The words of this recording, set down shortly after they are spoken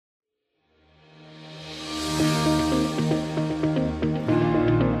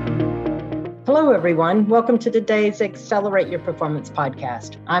Hello, everyone. Welcome to today's Accelerate Your Performance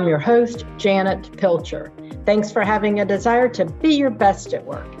podcast. I'm your host, Janet Pilcher. Thanks for having a desire to be your best at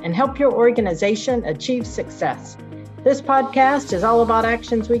work and help your organization achieve success. This podcast is all about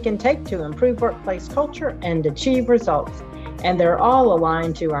actions we can take to improve workplace culture and achieve results, and they're all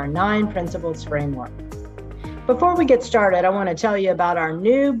aligned to our 9 Principles framework. Before we get started, I want to tell you about our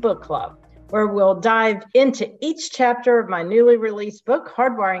new book club, where we'll dive into each chapter of my newly released book,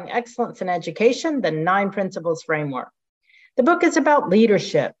 Hardwiring Excellence in Education, the 9 Principles Framework. The book is about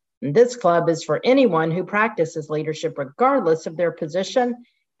leadership, and this club is for anyone who practices leadership regardless of their position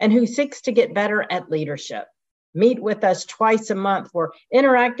and who seeks to get better at leadership. Meet with us twice a month for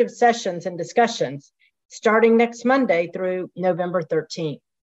interactive sessions and discussions, starting next Monday through November 13th.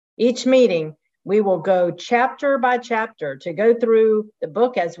 Each meeting, we will go chapter by chapter to go through the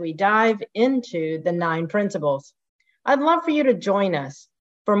book as we dive into the 9 principles. I'd love for you to join us.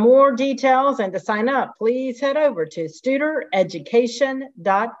 For more details and to sign up, please head over to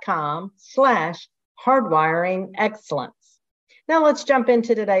studereducation.com/hardwiringexcellence. Now let's jump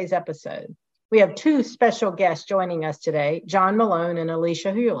into today's episode. We have 2 special guests joining us today, John Malone and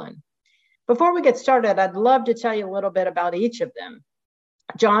Alicia Hewlin. Before we get started, I'd love to tell you a little bit about each of them.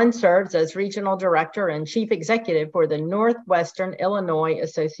 John serves as Regional Director and Chief Executive for the Northwestern Illinois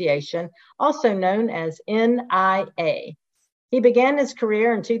Association, also known as NIA. He began his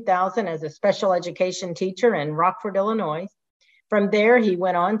career in 2000 as a special education teacher in Rockford, Illinois. From there, he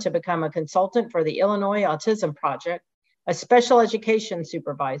went on to become a consultant for the Illinois Autism Project, a special education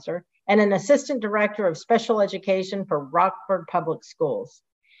supervisor, and an assistant director of special education for Rockford Public Schools.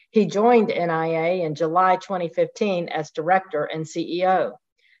 He joined NIA in July 2015 as director and CEO.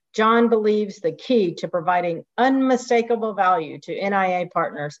 John believes the key to providing unmistakable value to NIA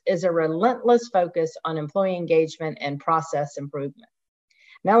partners is a relentless focus on employee engagement and process improvement.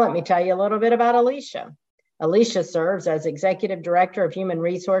 Now let me tell you a little bit about Alicia. Alicia serves as Executive Director of Human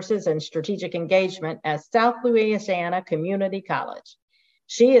Resources and Strategic Engagement at South Louisiana Community College.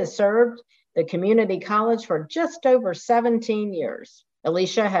 She has served the community college for just over 17 years.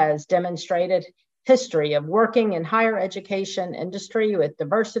 Alicia has demonstrated history of working in higher education industry with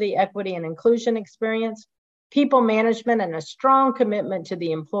diversity, equity, and inclusion experience, people management, and a strong commitment to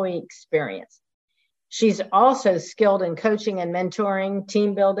the employee experience. She's also skilled in coaching and mentoring,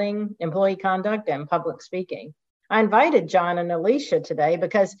 team building, employee conduct, and public speaking. I invited John and Alicia today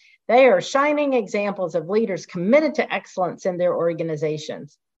because they are shining examples of leaders committed to excellence in their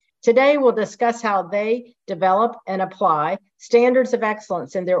organizations. Today, we'll discuss how they develop and apply standards of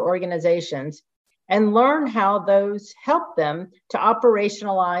excellence in their organizations and learn how those help them to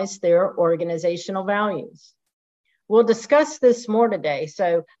operationalize their organizational values. We'll discuss this more today,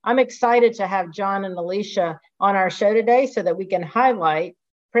 so I'm excited to have John and Alicia on our show today so that we can highlight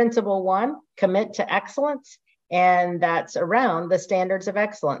Principle 1, Commit to Excellence, and that's around the standards of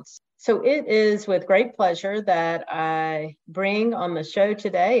excellence. So it is with great pleasure that I bring on the show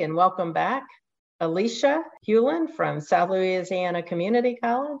today and welcome back Alicia Hewlin from South Louisiana Community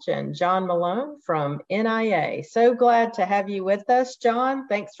College and John Malone from NIA. So glad to have you with us, John.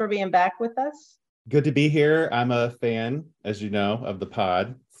 Thanks for being back with us. Good to be here. I'm a fan, as you know, of the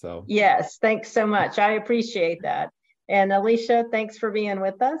pod. So yes, thanks so much. I appreciate that. And Alicia, thanks for being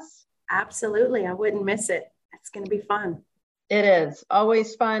with us. Absolutely. I wouldn't miss it. It's going to be fun. It is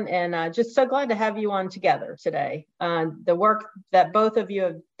always fun, and just so glad to have you on together today. The work that both of you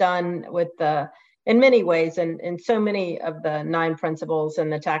have done with in many ways, and so many of the 9 principles and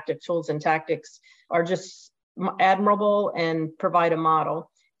the tools and tactics are just admirable and provide a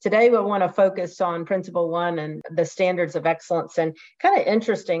model. Today, we want to focus on Principle 1 and the standards of excellence. And kind of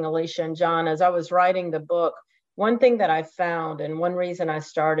interesting, Alicia and John, as I was writing the book, one thing that I found, and one reason I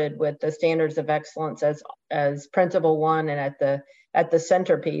started with the standards of excellence as Principle 1 and at the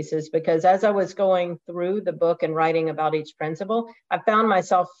centerpiece is because as I was going through the book and writing about each principle, I found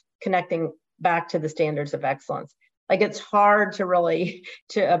myself connecting back to the standards of excellence. Like it's hard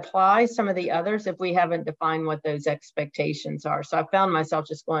to apply some of the others if we haven't defined what those expectations are. So I found myself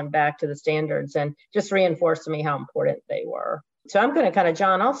just going back to the standards and just reinforced to me how important they were. So I'm going to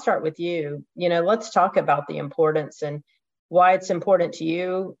John, I'll start with you. Let's talk about the importance and why it's important to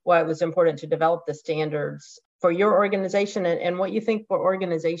you, why it was important to develop the standards for your organization and what you think for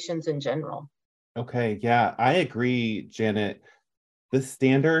organizations in general. Okay, yeah, I agree, Janet. The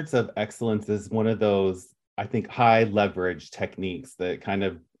standards of excellence is one of those, I think, high leverage techniques that kind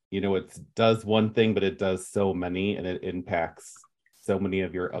of, it does one thing, but it does so many and it impacts so many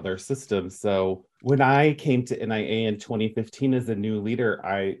of your other systems. So when I came to NIA in 2015 as a new leader,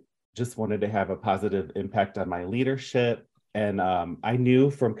 I just wanted to have a positive impact on my leadership. And I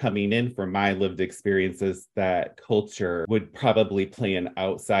knew from coming in from my lived experiences that culture would probably play an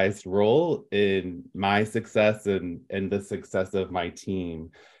outsized role in my success and the success of my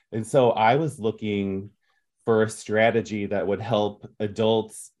team. And so I was looking for a strategy that would help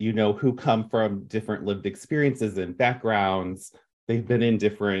adults, who come from different lived experiences and backgrounds. They've been in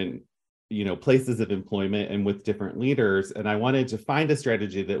different, places of employment and with different leaders. And I wanted to find a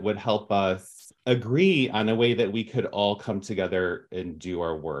strategy that would help us agree on a way that we could all come together and do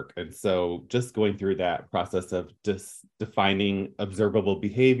our work. And so just going through that process of just defining observable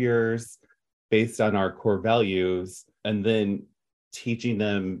behaviors based on our core values, and then teaching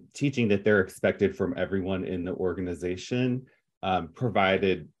that they're expected from everyone in the organization,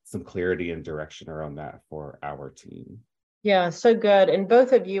 provided some clarity and direction around that for our team. Yeah, so good. And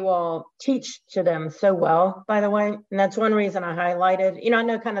both of you all teach to them so well, by the way. And that's one reason I highlighted, I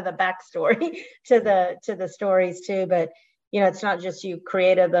know kind of the backstory to the stories too, but it's not just you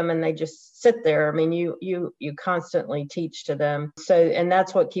created them and they just sit there. I mean, you constantly teach to them. So, and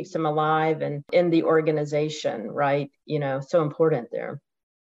that's what keeps them alive and in the organization, right? So important there.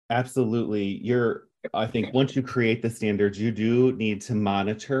 Absolutely. I think once you create the standards, you do need to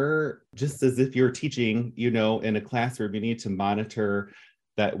monitor, just as if you're teaching, in a classroom, you need to monitor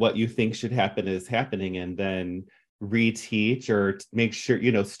that what you think should happen is happening, and then reteach or make sure,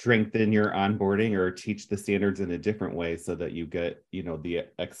 strengthen your onboarding or teach the standards in a different way so that you get, the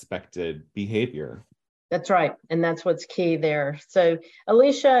expected behavior. That's right. And that's what's key there. So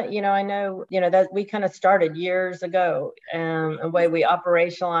Alicia, I know, that we kind of started years ago, a way we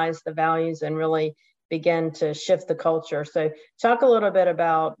operationalized the values and really begin to shift the culture. So talk a little bit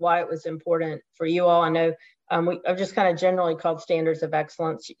about why it was important for you all. I know I've just kind of generally called standards of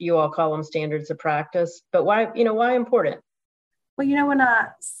excellence. You all call them standards of practice, but why important? Well, when I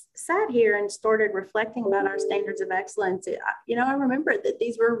sat here and started reflecting about our standards of excellence, I remember that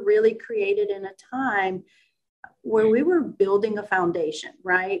these were really created in a time where we were building a foundation,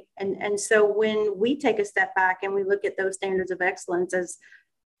 right? And so when we take a step back and we look at those standards of excellence as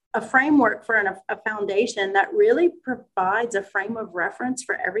a framework for a foundation that really provides a frame of reference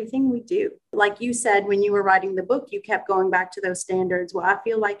for everything we do. Like you said, when you were writing the book, you kept going back to those standards. Well, I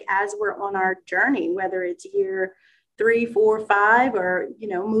feel like as we're on our journey, whether it's year 3, 4, 5, or,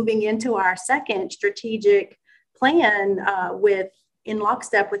 moving into our second strategic plan in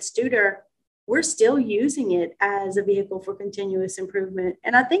lockstep with Studer, we're still using it as a vehicle for continuous improvement.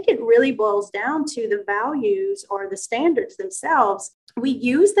 And I think it really boils down to the values or the standards themselves. We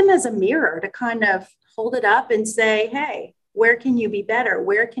use them as a mirror to kind of hold it up and say, hey, where can you be better?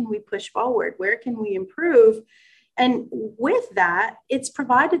 Where can we push forward? Where can we improve? And with that, it's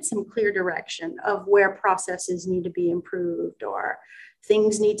provided some clear direction of where processes need to be improved or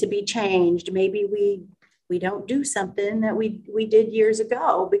things need to be changed. Maybe we don't do something that we did years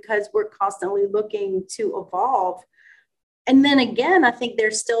ago because we're constantly looking to evolve. And then again, I think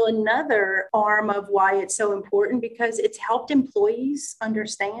there's still another arm of why it's so important, because it's helped employees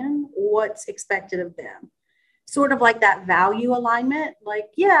understand what's expected of them. Sort of like that value alignment, like,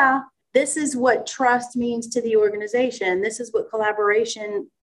 yeah, this is what trust means to the organization. This is what collaboration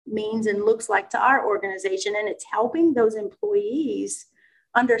means and looks like to our organization. And it's helping those employees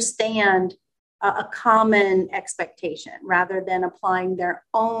understand a common expectation rather than applying their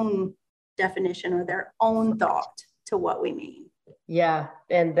own definition or their own thought to what we mean. Yeah,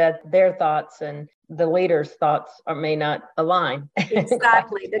 and that their thoughts and the leader's thoughts may not align.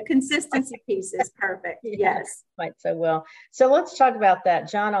 Exactly. The consistency piece is perfect. Yes. Quite so well. So let's talk about that.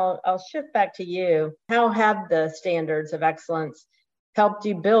 John, I'll shift back to you. How have the standards of excellence helped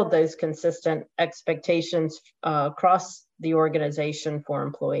you build those consistent expectations across the organization for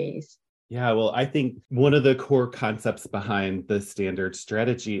employees? Yeah, well, I think one of the core concepts behind the standard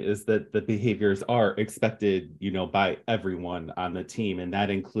strategy is that the behaviors are expected, by everyone on the team. And that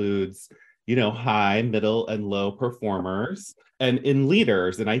includes, high, middle, and low performers and in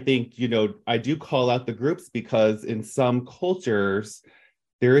leaders. And I think, I do call out the groups because in some cultures,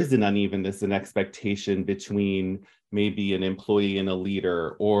 there is an unevenness in expectation between maybe an employee and a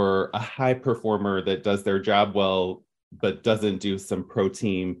leader, or a high performer that does their job well but doesn't do some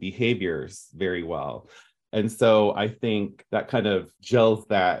pro-team behaviors very well. And so I think that kind of gels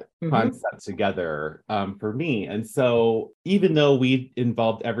that concept together for me. And so even though we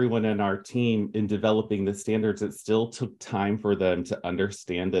involved everyone in our team in developing the standards, it still took time for them to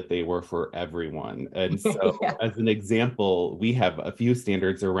understand that they were for everyone. And so as an example, we have a few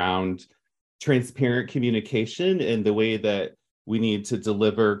standards around transparent communication and the way that we need to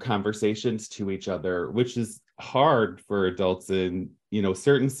deliver conversations to each other, which is hard for adults in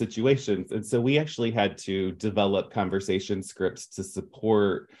certain situations. And so we actually had to develop conversation scripts to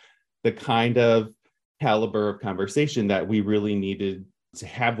support the kind of caliber of conversation that we really needed to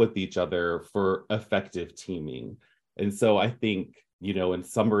have with each other for effective teaming. And so I think, in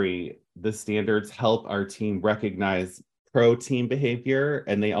summary, the standards help our team recognize pro-team behavior,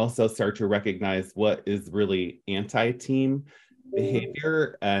 and they also start to recognize what is really anti-team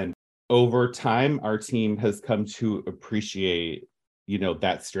behavior. And over time, our team has come to appreciate,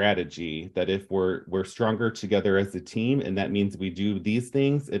 that strategy, that if we're stronger together as a team, and that means we do these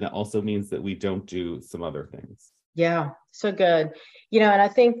things, and it also means that we don't do some other things. Yeah, so good. And I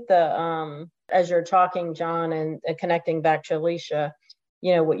think as you're talking, John, and connecting back to Alicia,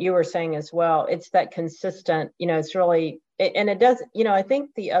 what you were saying as well, it's that consistent, it's really, and it does, I think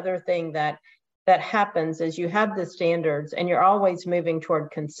the other thing that happens is you have the standards and you're always moving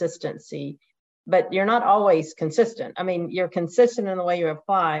toward consistency, but you're not always consistent. I mean, you're consistent in the way you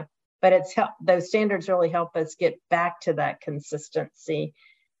apply, but those standards really help us get back to that consistency.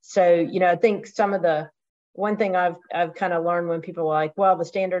 So, I think one thing I've kind of learned when people are like, well, the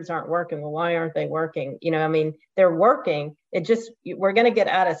standards aren't working. Well, why aren't they working? They're working. We're going to get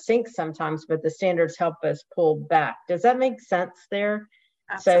out of sync sometimes, but the standards help us pull back. Does that make sense there?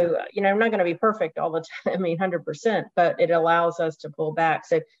 Absolutely. So, I'm not going to be perfect all the time. 100%, but it allows us to pull back.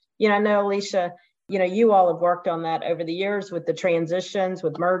 So, I know, Alicia, you all have worked on that over the years with the transitions,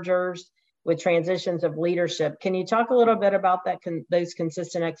 with mergers, with transitions of leadership. Can you talk a little bit about those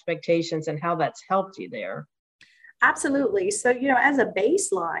consistent expectations and how that's helped you there? Absolutely. So, as a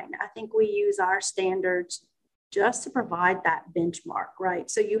baseline, I think we use our standards just to provide that benchmark,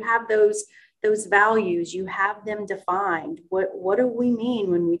 right? So you have those values, you have them defined. What do we mean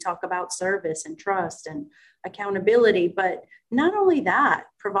when we talk about service and trust and accountability? But not only that,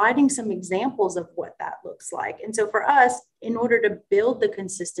 providing some examples of what that looks like. And so for us, in order to build the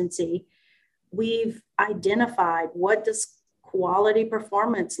consistency, we've identified, what does quality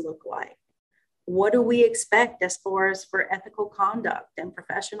performance look like? What do we expect as far as for ethical conduct and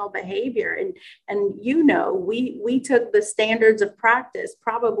professional behavior? And we took the standards of practice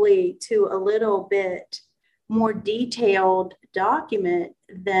probably to a little bit more detailed document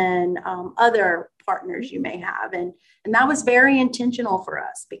than other partners you may have. And that was very intentional for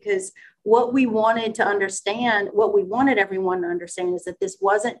us, because what we wanted everyone to understand is that this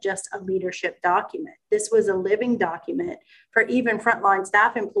wasn't just a leadership document. This was a living document for even frontline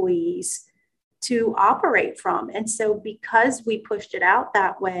staff employees to operate from. And so because we pushed it out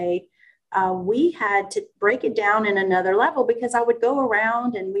that way, we had to break it down in another level, because I would go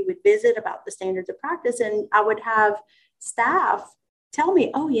around and we would visit about the standards of practice, and I would have staff tell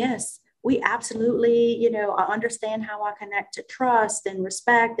me, oh yes, we absolutely, I understand how I connect to trust and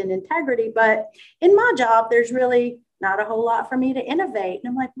respect and integrity, but in my job, there's really not a whole lot for me to innovate.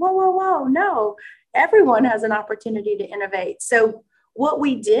 And I'm like, whoa, no, everyone has an opportunity to innovate. So what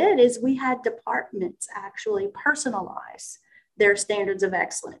we did is we had departments actually personalize their standards of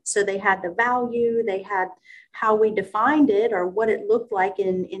excellence. So they had the value, they had how we defined it or what it looked like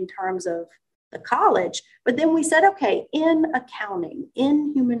in terms of the college. But then we said, okay, in accounting,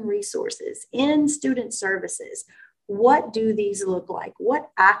 in human resources, in student services, what do these look like? What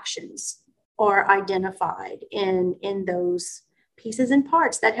actions are identified in those pieces and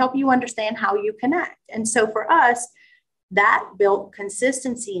parts that help you understand how you connect? And so for us, that built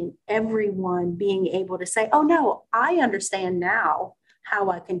consistency in everyone being able to say, oh no, I understand now how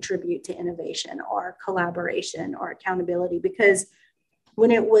I contribute to innovation or collaboration or accountability. Because when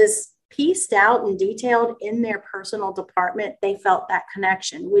it was pieced out and detailed in their personal department, they felt that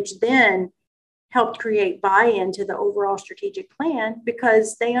connection, which then helped create buy-in to the overall strategic plan,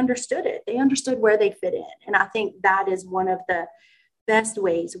 because they understood it. They understood where they fit in. And I think that is one of the best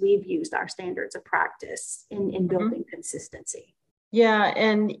ways we've used our standards of practice in building consistency. Yeah.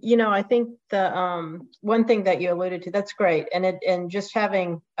 And, I think the one thing that you alluded to, that's great. And just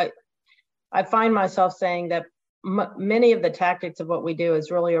having, I find myself saying that many of the tactics of what we do is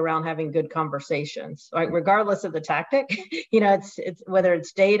really around having good conversations, right? Regardless of the tactic, it's whether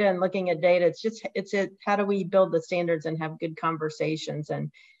it's data and looking at data, it's how do we build the standards and have good conversations?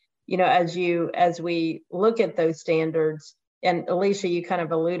 And, as we look at those standards, and Alicia, you kind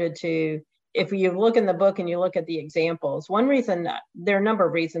of alluded to, if you look in the book and you look at the examples, one reason, there are a number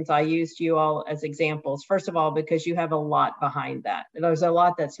of reasons I used you all as examples. First of all, because you have a lot behind that. There's a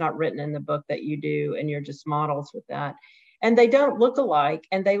lot that's not written in the book that you do, and you're just models with that. And they don't look alike,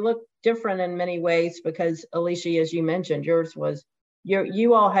 and they look different in many ways, because Alicia, as you mentioned,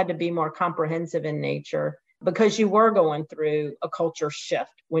 you all had to be more comprehensive in nature, because you were going through a culture shift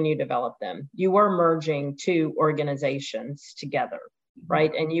when you developed them. You were merging two organizations together.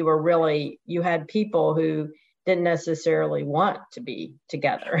 right? And you had people who didn't necessarily want to be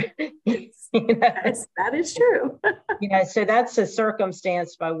together. That is true. So that's a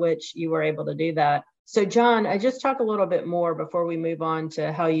circumstance by which you were able to do that. So John, I just talk a little bit more before we move on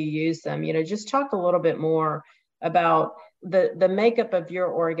to how you use them, just talk a little bit more about the makeup of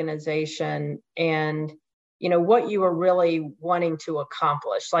your organization and, what you were really wanting to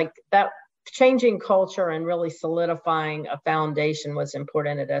accomplish. Like that changing culture and really solidifying a foundation was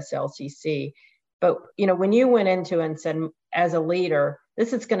important at SLCC. But, when you went into and said, as a leader,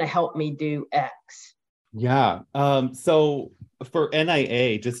 this is going to help me do X. Yeah. So for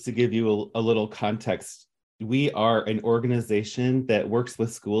NIA, just to give you a little context, we are an organization that works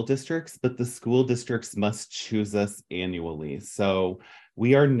with school districts, but the school districts must choose us annually. So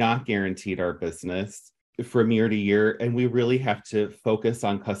we are not guaranteed our business from year to year. And we really have to focus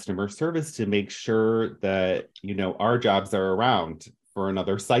on customer service to make sure that, our jobs are around for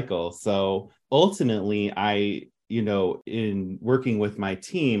another cycle. So ultimately, in working with my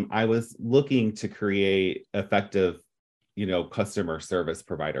team, I was looking to create effective, customer service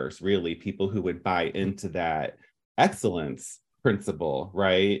providers, really people who would buy into that excellence principle,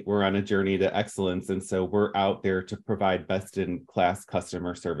 right? We're on a journey to excellence. And so we're out there to provide best in class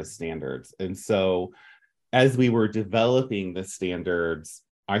customer service standards. And so as we were developing the standards,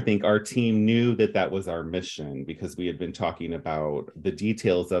 I think our team knew that was our mission because we had been talking about the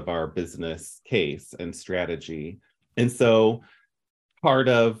details of our business case and strategy. And so part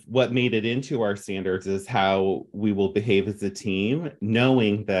of what made it into our standards is how we will behave as a team,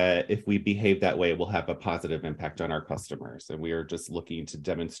 knowing that if we behave that way, we'll have a positive impact on our customers. And we are just looking to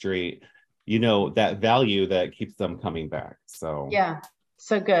demonstrate, that value that keeps them coming back. So yeah.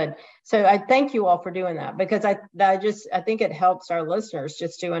 So good. So I thank you all for doing that because I think it helps our listeners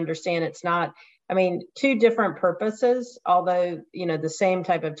just to understand it's not, two different purposes, although, the same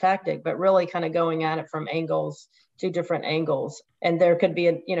type of tactic, but really kind of going at it from two different angles. And there could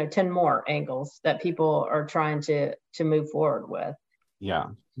be, 10 more angles that people are trying to move forward with. Yeah.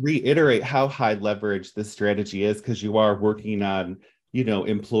 Reiterate how high leverage this strategy is because you are working on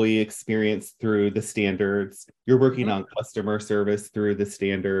employee experience through the standards. You're working on customer service through the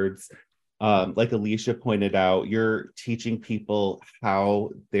standards. Like Alicia pointed out, you're teaching people how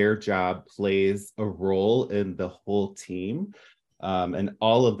their job plays a role in the whole team. And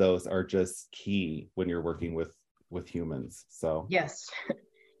all of those are just key when you're working with humans. So yes.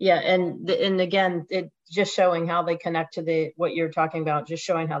 Yeah. And again, it just showing how they connect to what you're talking about, just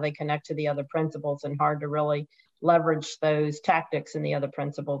showing how they connect to the other principles and hard to really leverage those tactics and the other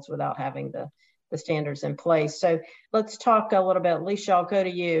principles without having the standards in place. So let's talk a little bit. Alicia, I'll go to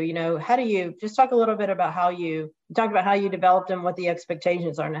you. How do you just talk a little bit about how you developed them, what the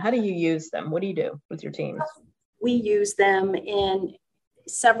expectations are, and how do you use them? What do you do with your teams? We use them in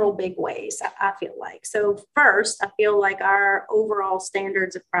several big ways, I feel like. So first, I feel like our overall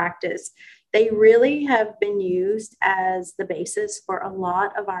standards of practice, they really have been used as the basis for a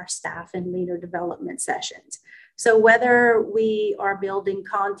lot of our staff and leader development sessions. So whether we are building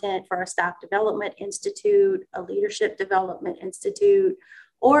content for a staff development institute, a leadership development institute,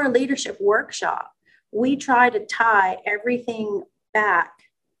 or a leadership workshop, we try to tie everything back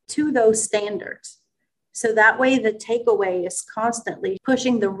to those standards. So that way the takeaway is constantly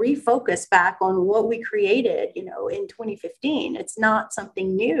pushing the refocus back on what we created, in 2015. It's not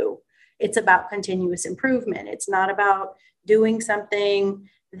something new. It's about continuous improvement. It's not about doing something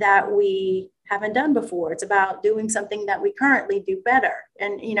that we haven't done before. It's about doing something that we currently do better.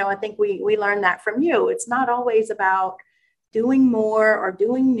 And, I think we learned that from you. It's not always about doing more or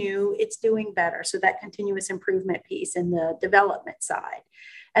doing new, it's doing better. So that continuous improvement piece in the development side.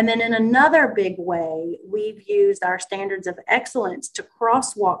 And then in another big way, we've used our standards of excellence to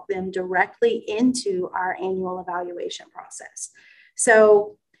crosswalk them directly into our annual evaluation process.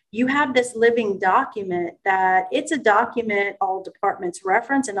 So you have this living document that it's a document all departments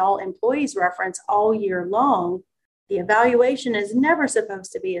reference and all employees reference all year long. The evaluation is never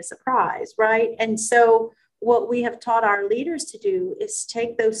supposed to be a surprise, right? And so what we have taught our leaders to do is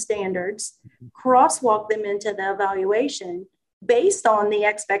take those standards, crosswalk them into the evaluation based on the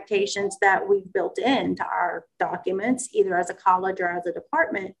expectations that we've built into our documents, either as a college or as a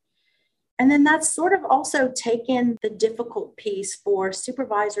department. And then that's sort of also taken the difficult piece for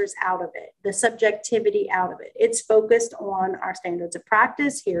supervisors out of it, the subjectivity out of it. It's focused on our standards of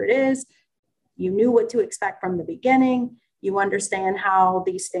practice. Here it is. You knew what to expect from the beginning. You understand how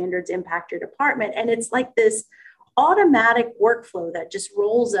these standards impact your department. And it's like this automatic workflow that just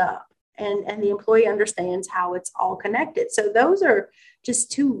rolls up and the employee understands how it's all connected. So those are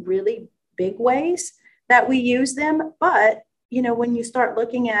just two really big ways that we use them. But when you start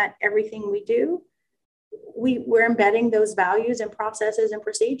looking at everything we do, we're embedding those values and processes and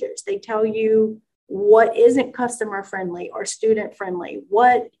procedures. They tell you what isn't customer friendly or student friendly,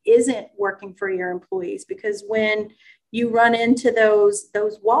 what isn't working for your employees. Because when you run into those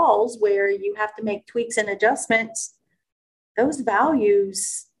walls where you have to make tweaks and adjustments, those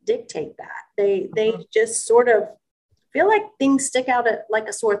values dictate that. They just sort of feel like things stick out like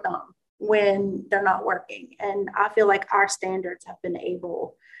a sore thumb when they're not working. And I feel like our standards have been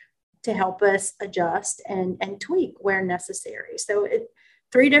able to help us adjust and tweak where necessary. So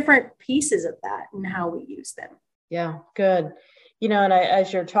three different pieces of that and how we use them. Yeah, good. And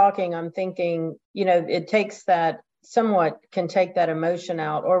as you're talking, I'm thinking, it takes that can take that emotion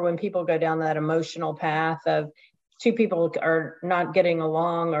out, or when people go down that emotional path of two people are not getting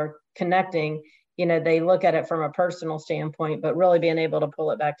along or connecting, they look at it from a personal standpoint, but really being able to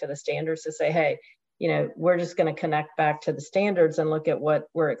pull it back to the standards to say, hey, we're just going to connect back to the standards and look at what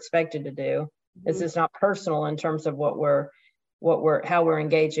we're expected to do. This is not personal in terms of how we're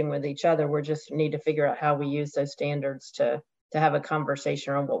engaging with each other. We just need to figure out how we use those standards to have a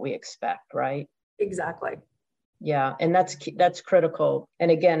conversation on what we expect, right? Exactly. Yeah, and that's critical. And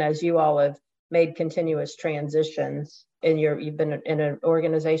again, as you all have made continuous transitions, and you've been in an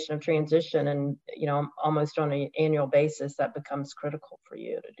organization of transition, and almost on an annual basis, that becomes critical for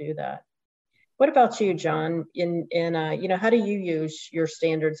you to do that. What about you, John? How do you use your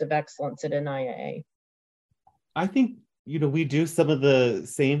standards of excellence at NIA? I think we do some of the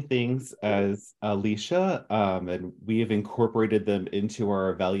same things as Alicia, and we have incorporated them into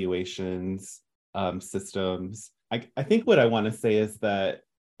our evaluations systems. I think what I want to say is that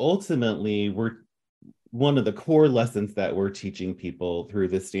ultimately one of the core lessons that we're teaching people through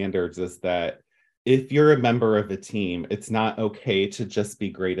the standards is that if you're a member of a team, it's not okay to just be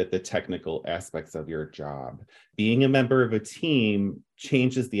great at the technical aspects of your job. Being a member of a team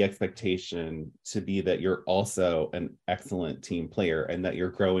changes the expectation to be that you're also an excellent team player and that you're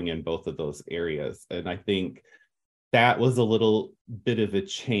growing in both of those areas. And I think that was a little bit of a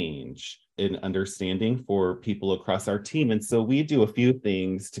change in understanding for people across our team. And so we do a few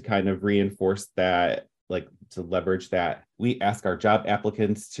things to kind of reinforce that, like to leverage that. We ask our job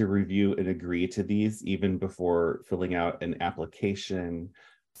applicants to review and agree to these even before filling out an application.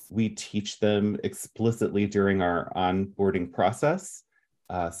 We teach them explicitly during our onboarding process.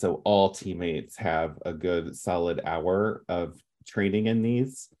 So all teammates have a good solid hour of training in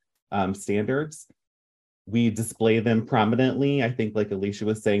these standards. We display them prominently. I think, like Alicia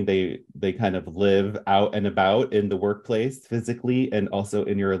was saying, they kind of live out and about in the workplace physically and also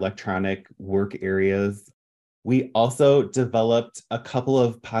in your electronic work areas. We also developed a couple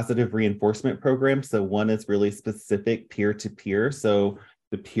of positive reinforcement programs. So one is really specific peer-to-peer. So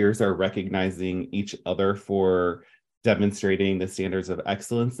the peers are recognizing each other for demonstrating the standards of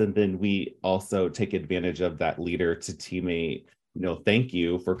excellence. And then we also take advantage of that leader to teammate, thank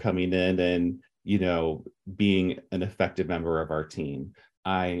you for coming in and being an effective member of our team.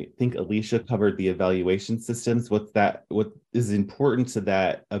 I think Alicia covered the evaluation systems. What is important to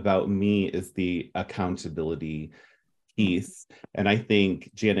that about me is the accountability piece. And I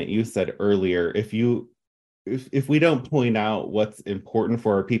think, Janet, you said earlier, if we don't point out what's important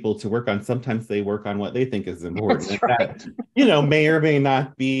for our people to work on, sometimes they work on what they think is important. That's right. That, may or may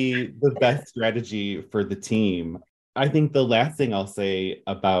not be the best strategy for the team. I think the last thing I'll say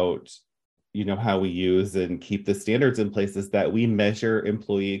about how we use and keep the standards in place is that we measure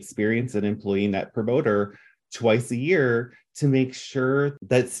employee experience and employee net promoter twice a year to make sure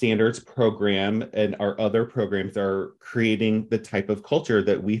that standards program and our other programs are creating the type of culture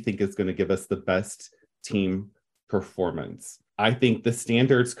that we think is going to give us the best team performance. I think the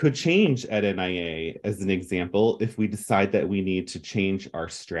standards could change at NIA, as an example, if we decide that we need to change our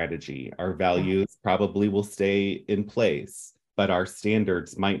strategy. Our values probably will stay in place, but our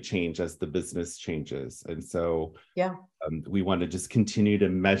standards might change as the business changes. And so we want to just continue to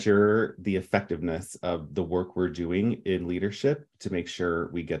measure the effectiveness of the work we're doing in leadership to make sure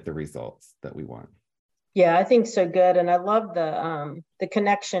we get the results that we want. Yeah, I think so. Good. And I love the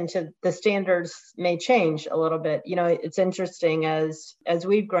connection to the standards may change a little bit. It's interesting as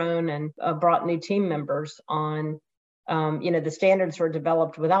we've grown and brought new team members on, the standards were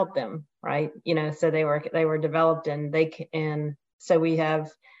developed without them, right? So they were developed and so we have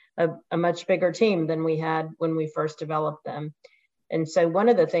a much bigger team than we had when we first developed them. And so one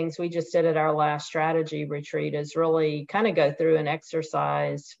of the things we just did at our last strategy retreat is really kind of go through an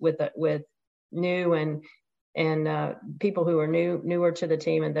exercise with new and people who are newer to the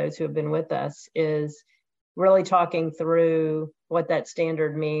team and those who have been with us, is really talking through what that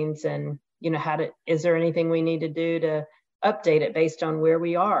standard means and is there anything we need to do update it based on where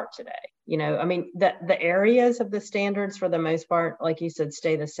we are today. I mean, the areas of the standards for the most part, like you said,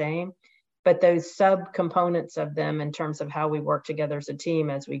 stay the same, but those subcomponents of them in terms of how we work together as a team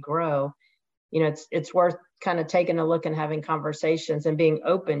as we grow, it's worth kind of taking a look and having conversations and being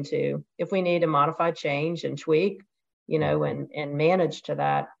open to, if we need to modify, change, and tweak, and manage to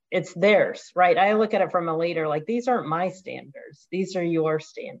that. It's theirs, right? I look at it from a leader, like, these aren't my standards. These are your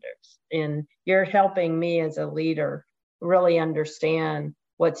standards. And you're helping me as a leader really understand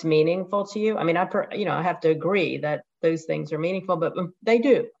what's meaningful to you. I mean, I have to agree that those things are meaningful, but they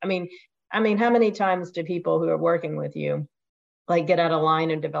do. I mean, how many times do people who are working with you like get out of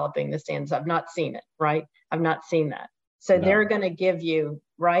line in developing the standards? I've not seen it, right? I've not seen that. So no. They're going to give you,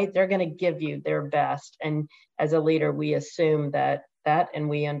 right? They're going to give you their best. And as a leader, we assume that, and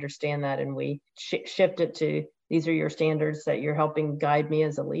we understand that, and we shift it to, these are your standards that you're helping guide me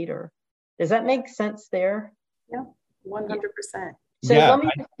as a leader. Does that make sense there? Yeah, 100%. So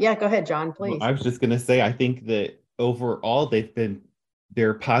go ahead, John, please. Well, I was just going to say, I think that overall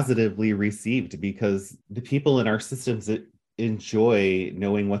they're positively received, because the people in our systems that enjoy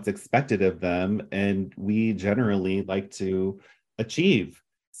knowing what's expected of them, and we generally like to achieve.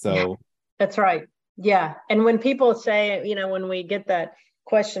 So yeah, that's right. Yeah. And when people say, when we get that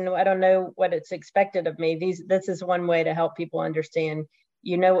question, I don't know what it's expected of me, this is one way to help people understand,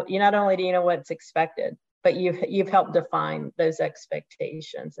 you not only do you know what's expected, but you've helped define those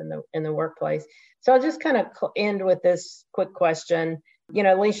expectations in the workplace. So I'll just kind of end with this quick question.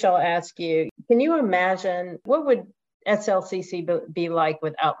 Alicia, I'll ask you, can you imagine what would SLCC be like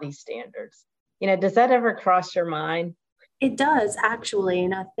without these standards? Does that ever cross your mind? It does, actually.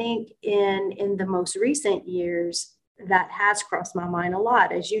 And I think in the most recent years, that has crossed my mind a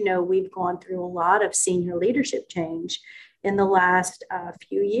lot. As you know, we've gone through a lot of senior leadership change in the last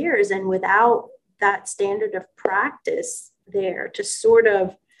few years. And without that standard of practice there to sort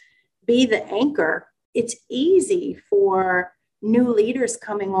of be the anchor, it's easy for new leaders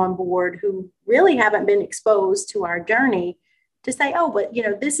coming on board who really haven't been exposed to our journey to say, oh, but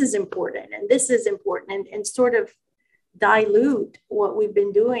this is important and this is important, and sort of dilute what we've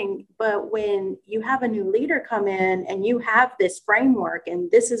been doing. But when you have a new leader come in and you have this framework and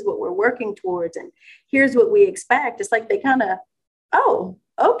this is what we're working towards and here's what we expect, it's like they kind of, oh,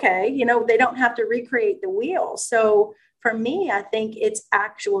 okay, they don't have to recreate the wheel. So for me, I think it's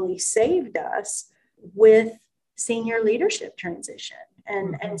actually saved us with senior leadership transition.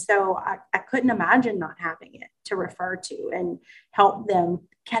 And so I couldn't imagine not having it to refer to and help them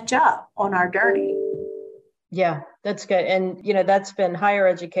catch up on our journey. Yeah, that's good. And, that's been higher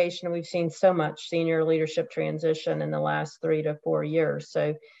education. We've seen so much senior leadership transition in the last 3 to 4 years.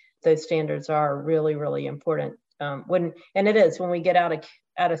 So those standards are really, really important. When we get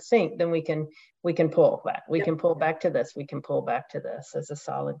out of sync, then we can pull back. We can pull back to this. We can pull back to this as a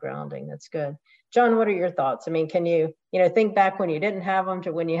solid grounding. That's good. John, what are your thoughts? I mean, can you, think back when you didn't have them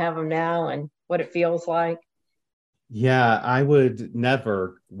to when you have them now and what it feels like? Yeah, I would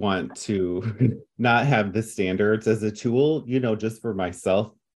never want to not have the standards as a tool, just for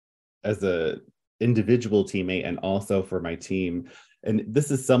myself as a individual teammate and also for my team. And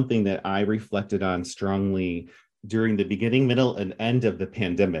this is something that I reflected on strongly during the beginning, middle, and end of the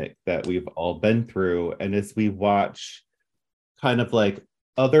pandemic that we've all been through. And as we watch kind of like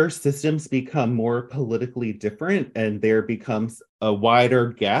other systems become more politically different, and there becomes a wider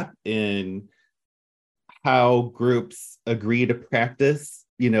gap in how groups agree to practice,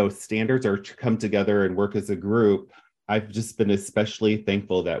 standards or come together and work as a group, I've just been especially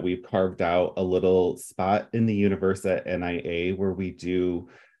thankful that we've carved out a little spot in the universe at NIA where we do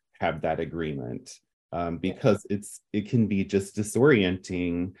have that agreement, because it can be just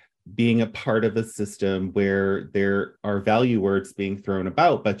disorienting being a part of a system where there are value words being thrown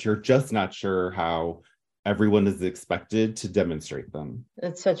about, but you're just not sure how everyone is expected to demonstrate them.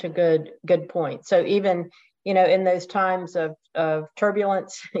 That's such a good point. So even, in those times of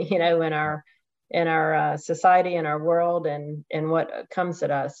turbulence, in our society, in our world, and what comes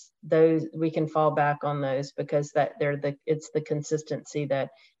at us, those we can fall back on those because it's the consistency that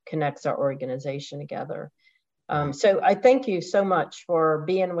connects our organization together. So I thank you so much for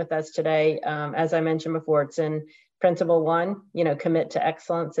being with us today. As I mentioned before, it's in Principle 1, commit to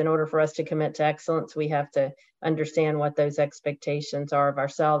excellence. In order for us to commit to excellence, we have to understand what those expectations are of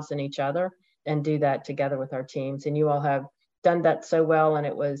ourselves and each other and do that together with our teams. And you all have done that so well. And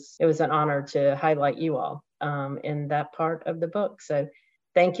it was an honor to highlight you all in that part of the book. So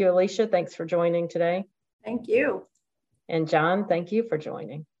thank you, Alicia. Thanks for joining today. Thank you. And John, thank you for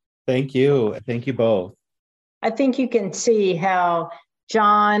joining. Thank you. Thank you both. I think you can see how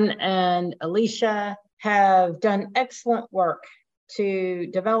John and Alicia have done excellent work to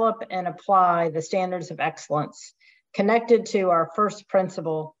develop and apply the standards of excellence connected to our first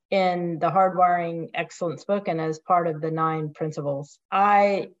principle in the Hardwiring Excellence book and as part of the 9 principles.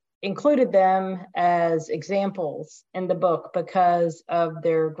 I included them as examples in the book because of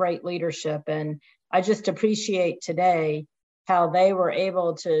their great leadership. And I just appreciate today how they were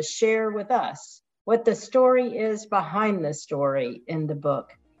able to share with us what the story is behind the story in the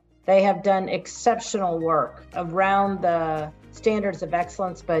book. They have done exceptional work around the standards of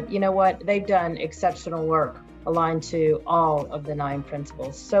excellence, but you know what? They've done exceptional work aligned to all of the 9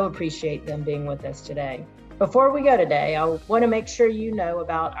 principles. So appreciate them being with us today. Before we go today, I want to make sure you know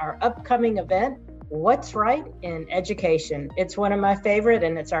about our upcoming event, What's Right in Education. It's one of my favorite,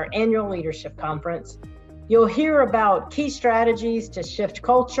 and it's our annual leadership conference. You'll hear about key strategies to shift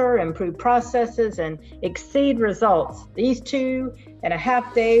culture, improve processes, and exceed results. These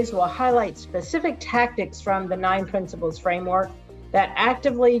 2.5 days will highlight specific tactics from the 9 principles framework that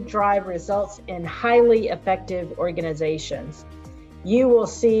actively drive results in highly effective organizations. You will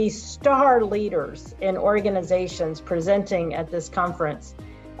see star leaders in organizations presenting at this conference,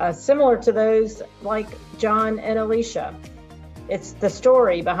 similar to those like John and Alicia. It's the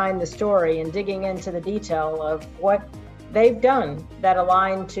story behind the story and digging into the detail of what they've done that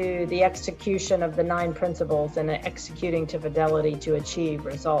align to the execution of the 9 principles and executing to fidelity to achieve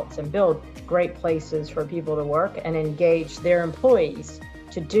results and build great places for people to work and engage their employees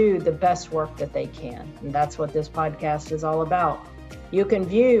to do the best work that they can. And that's what this podcast is all about. You can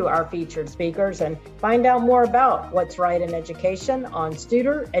view our featured speakers and find out more about What's Right in Education on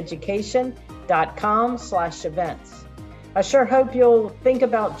studereducation.com/events. I sure hope you'll think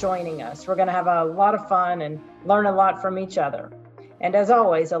about joining us. We're going to have a lot of fun and learn a lot from each other. And as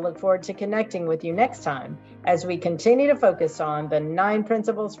always, I look forward to connecting with you next time as we continue to focus on the 9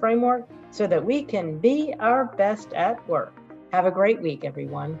 principles framework so that we can be our best at work. Have a great week,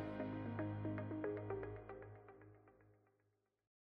 everyone.